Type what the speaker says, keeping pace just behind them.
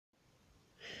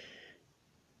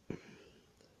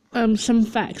Some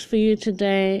facts for you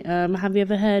today. Have you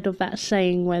ever heard of that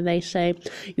saying where they say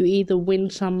you either win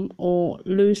some or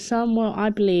lose some? Well, I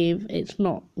believe it's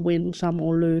not win some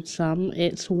or lose some.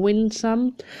 It's win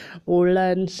some or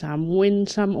learn some. Win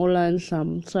some or learn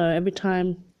some. So every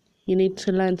time you need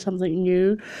to learn something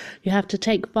new, you have to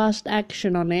take fast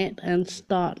action on it and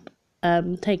start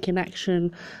taking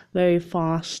action very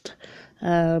fast.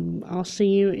 I'll see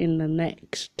you in the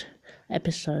next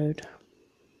episode.